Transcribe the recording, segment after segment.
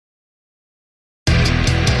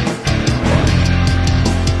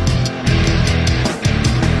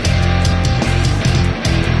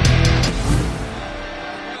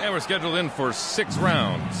scheduled in for 6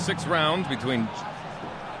 rounds. 6 rounds between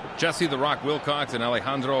Jessie "The Rock" Wilcox and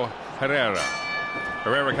Alejandro Herrera.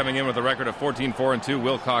 Herrera coming in with a record of 14-4-2.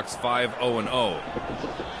 Wilcox 5-0-0.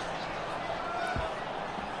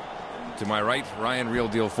 To my right, Ryan "Real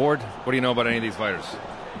Deal" Ford. What do you know about any of these fighters?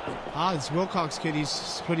 This Wilcox kid,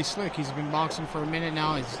 he's pretty slick. He's been boxing for a minute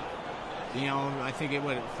now. He's, I think it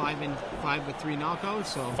was 5 with 3 knockouts.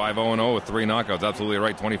 So 5-0-0 with 3 knockouts. Absolutely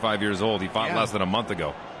right. 25 years old. He fought less than a month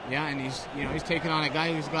ago. Yeah, and he's taking on a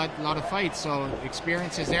guy who's got a lot of fights, so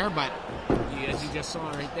experience is there. But as you just saw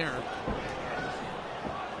right there,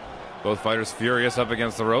 both fighters furious up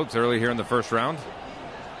against the ropes early here in the first round.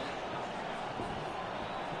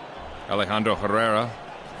 Alejandro Herrera,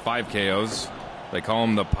 5 KOs. They call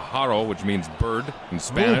him the Pájaro, which means bird in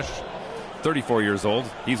Spanish. 34 years old.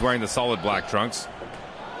 He's wearing the solid black trunks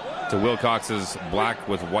to Wilcox's black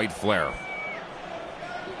with white flare.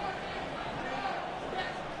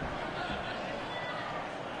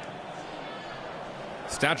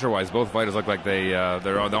 Stature-wise, both fighters look like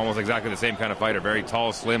they're almost exactly the same kind of fighter. Very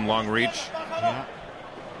tall, slim, long reach. Yeah.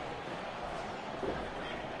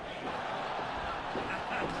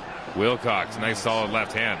 Wilcox, nice solid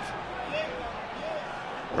left hand.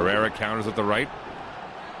 Herrera counters with the right.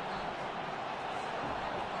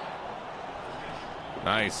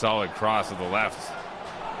 Nice solid cross with the left.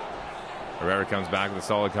 Herrera comes back with a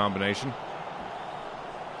solid combination.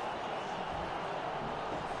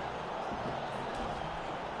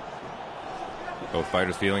 Both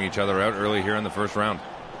fighters feeling each other out early here in the first round.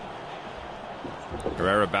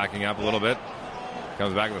 Herrera backing up a little bit.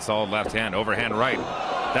 Comes back with a solid left hand. Overhand right.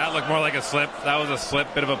 That looked more like a slip. That was a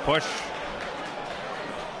slip. Bit of a push.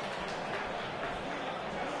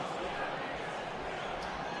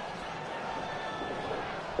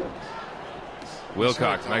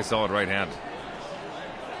 Wilcox, nice solid right hand.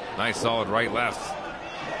 Nice solid right left.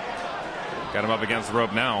 Got him up against the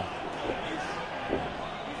rope now.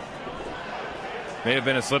 May have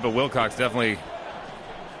been a slip, but Wilcox definitely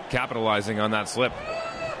capitalizing on that slip.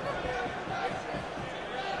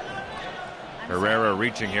 Herrera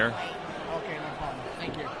reaching here. Okay, no problem.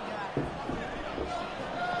 Thank you.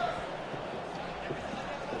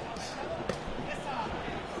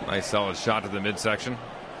 Nice solid shot to the midsection.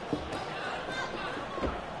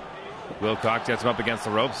 Wilcox gets him up against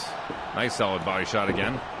the ropes. Nice solid body shot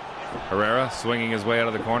again. Herrera swinging his way out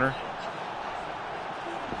of the corner.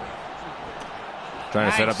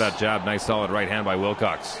 Trying to set up that jab. Nice solid right hand by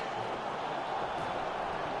Wilcox.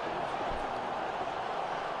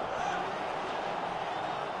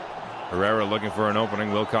 Herrera looking for an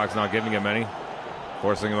opening. Wilcox not giving him any.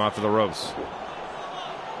 Forcing him off to the ropes.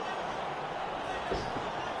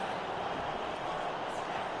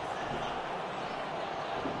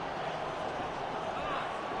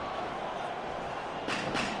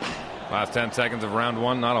 Last 10 seconds of round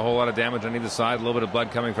 1. Not a whole lot of damage on either side. A little bit of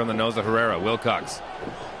blood coming from the nose of Herrera. Wilcox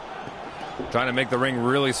trying to make the ring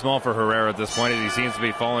really small for Herrera at this point as he seems to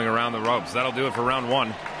be falling around the ropes. That'll do it for round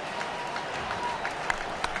 1.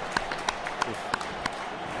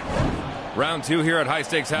 Round 2 here at High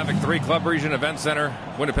Stakes Havoc 3 Club Region Event Center,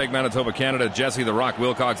 Winnipeg, Manitoba, Canada. Jessie "The Rock"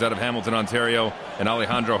 Wilcox out of Hamilton, Ontario, and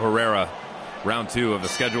Alejandro Herrera. Round 2 of the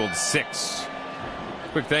scheduled 6.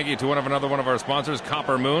 Quick thank you to another one of our sponsors,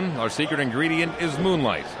 Copper Moon. Our secret ingredient is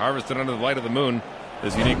moonlight. Harvested under the light of the moon,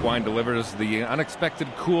 this unique wine delivers the unexpected,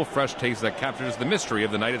 cool, fresh taste that captures the mystery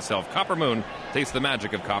of the night itself. Copper Moon, taste the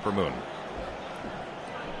magic of Copper Moon.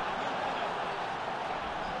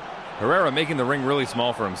 Herrera making the ring really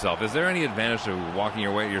small for himself. Is there any advantage to walking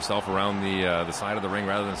yourself around the side of the ring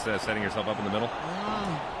rather than setting yourself up in the middle?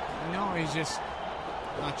 No, he's just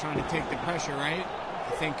not trying to take the pressure, right?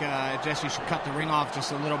 I think Jessie should cut the ring off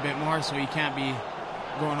just a little bit more so he can't be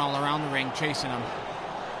going all around the ring chasing him.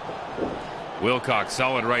 Wilcox,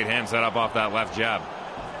 solid right hand set up off that left jab.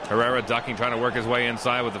 Herrera ducking, trying to work his way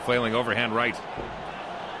inside with the flailing overhand right.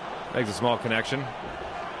 Makes a small connection.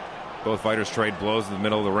 Both fighters trade blows in the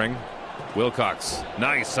middle of the ring. Wilcox,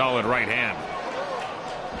 nice solid right hand.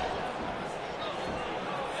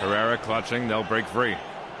 Herrera clutching, they'll break free.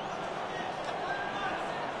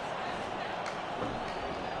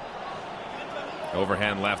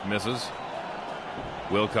 Overhand left misses.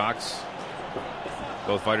 Wilcox.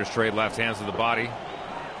 Both fighters trade left hands to the body.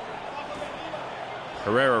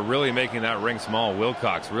 Herrera really making that ring small.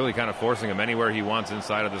 Wilcox really kind of forcing him anywhere he wants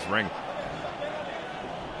inside of this ring.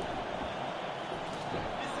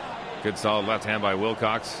 Good solid left hand by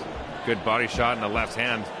Wilcox. Good body shot in the left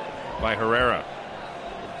hand by Herrera.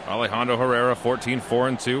 Alejandro Herrera,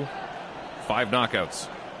 14-4-2. 5 knockouts.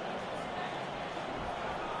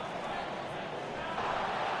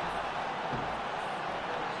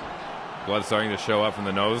 Blood starting to show up from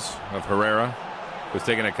the nose of Herrera, who's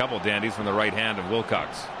taking a couple dandies from the right hand of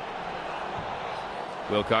Wilcox.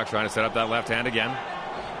 Wilcox trying to set up that left hand again.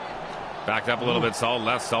 Backed up a little bit, solid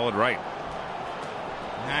left, solid right.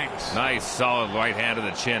 Nice, solid right hand to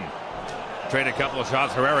the chin. Traded a couple of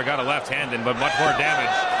shots. Herrera got a left hand in, but much more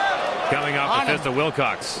damage coming off the fist of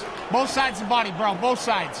Wilcox. Both sides of the body, bro. Both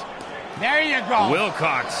sides. There you go.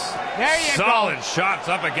 Wilcox. There you go. Solid shots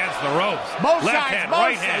up against the ropes. Both left sides, hand, both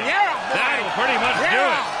right sides. hand. Yeah, that'll pretty much do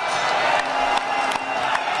it.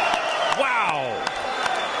 Wow.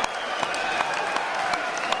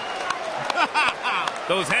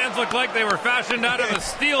 Those hands look like they were fashioned out of a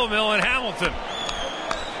steel mill in Hamilton.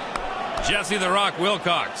 Jessie the Rock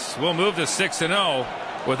Wilcox will move to 6-0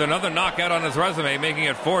 with another knockout on his resume, making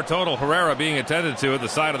it 4 total. Herrera being attended to at the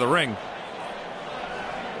side of the ring.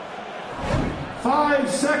 5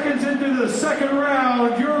 seconds into the second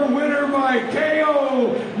round, your winner by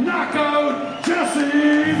KO knockout,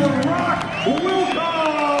 Jessie the Rock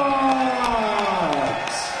Wilcox.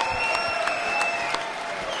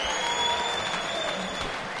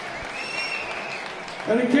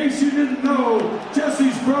 And in case you didn't know,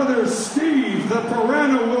 Jessie's brother Steve, the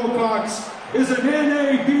Piranha Wilcox, is an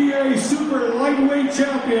NABA super lightweight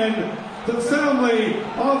champion. The family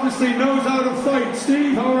obviously knows how to fight.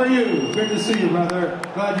 Steve, how are you? Good to see you, brother.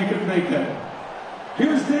 Glad you could make it.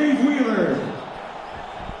 Here's Dave Wheeler.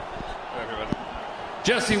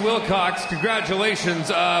 Jessie Wilcox, congratulations.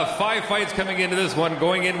 5 fights coming into this one,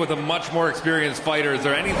 going in with a much more experienced fighter. Is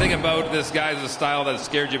there anything about this guy's style that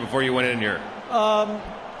scared you before you went in here? I'm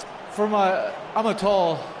a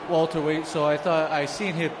tall welterweight, so I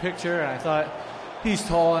seen his picture and I thought he's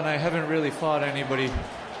tall, and I haven't really fought anybody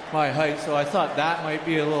my height, so I thought that might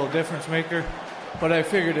be a little difference maker, but I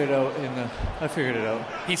figured it out.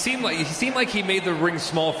 He seemed like he made the ring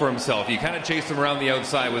small for himself. You kind of chased him around the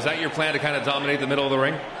outside. Was that your plan, to kind of dominate the middle of the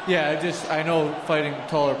ring? Yeah, I know fighting a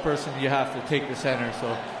taller person, you have to take the center,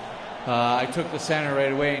 so I took the center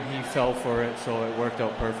right away, and he fell for it, so it worked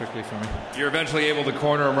out perfectly for me. You're eventually able to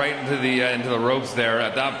corner him right into the ropes there.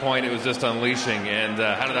 At that point, it was just unleashing. And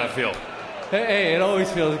how did that feel? Hey, it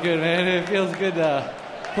always feels good, man. It feels good to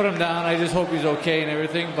put him down. I just hope he's okay and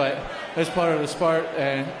everything, but that's part of the sport,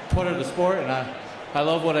 and I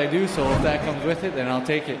love what I do, so if that comes with it, then I'll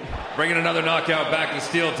take it. Bringing another knockout back to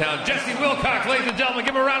Steeltown. Jessie Wilcox, ladies and gentlemen,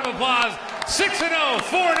 give him a round of applause. 6-0,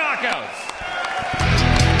 4 knockouts.